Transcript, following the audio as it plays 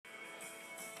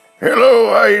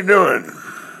Hello, how you doing?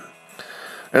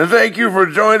 And thank you for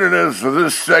joining us for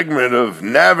this segment of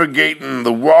Navigating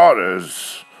the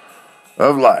Waters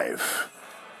of Life.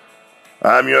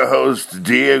 I'm your host,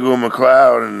 Diego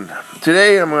McLeod, and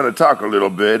today I'm going to talk a little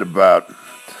bit about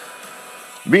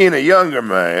being a younger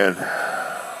man.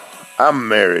 I'm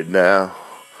married now,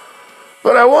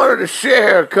 but I wanted to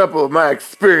share a couple of my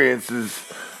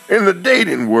experiences in the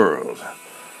dating world.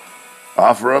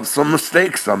 Offer up some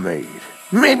mistakes I made.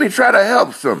 Maybe try to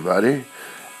help somebody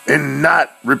in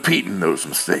not repeating those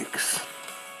mistakes.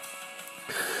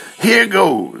 Here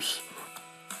goes.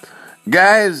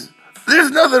 Guys,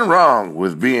 there's nothing wrong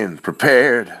with being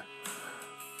prepared,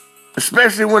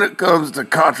 especially when it comes to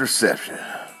contraception.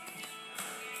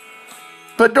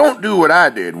 But don't do what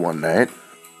I did one night.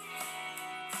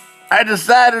 I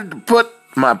decided to put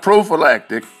my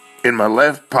prophylactic in my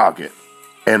left pocket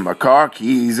and my car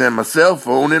keys and my cell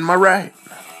phone in my right.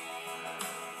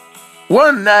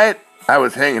 One night, I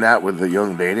was hanging out with a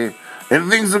young lady, and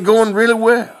things were going really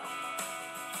well.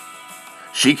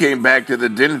 She came back to the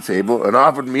dinner table and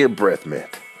offered me a breath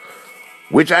mint,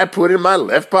 which I put in my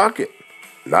left pocket,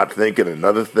 not thinking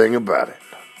another thing about it.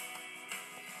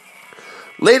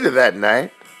 Later that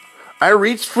night, I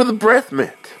reached for the breath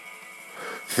mint.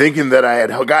 Thinking that I had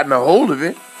gotten a hold of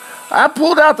it, I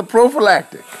pulled out the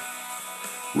prophylactic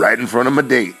right in front of my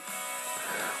date.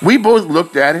 We both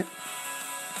looked at it.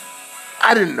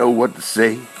 I didn't know what to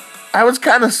say. I was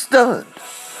kind of stunned.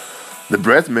 The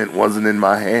breath mint wasn't in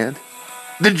my hand.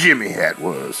 The Jimmy hat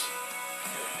was.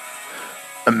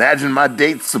 Imagine my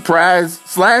date's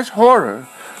surprise/horror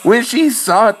when she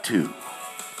saw it too.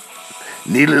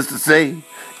 Needless to say,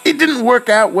 it didn't work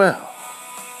out well.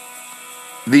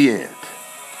 The end.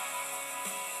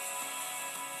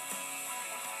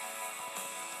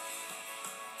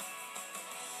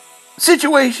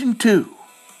 Situation 2.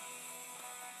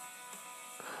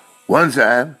 One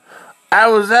time, I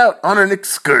was out on an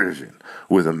excursion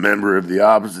with a member of the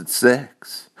opposite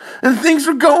sex, and things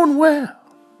were going well.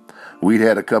 We'd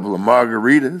had a couple of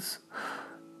margaritas,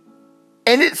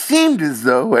 and it seemed as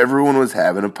though everyone was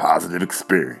having a positive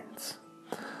experience.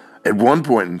 At one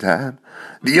point in time,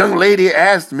 the young lady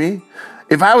asked me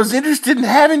if I was interested in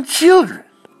having children,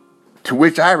 to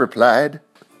which I replied,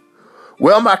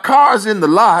 "Well, my car's in the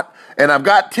lot, and I've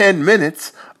got 10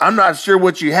 minutes. I'm not sure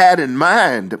what you had in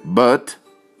mind, but..."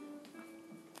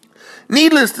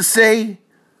 Needless to say,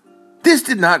 this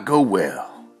did not go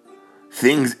well.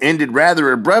 Things ended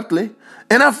rather abruptly,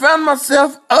 and I found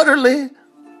myself utterly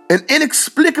and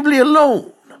inexplicably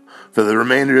alone for the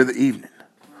remainder of the evening.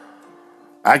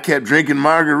 I kept drinking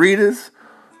margaritas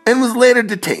and was later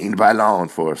detained by law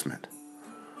enforcement.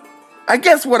 I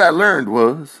guess what I learned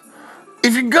was,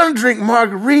 if you're gonna drink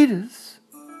margaritas,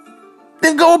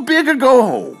 then go big or go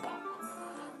home.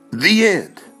 The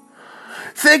end.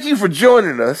 Thank you for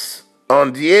joining us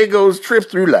on Diego's Trip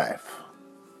Through Life.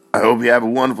 I hope you have a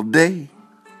wonderful day.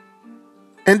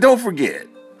 And don't forget,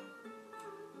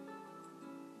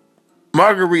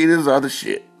 margaritas are the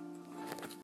shit.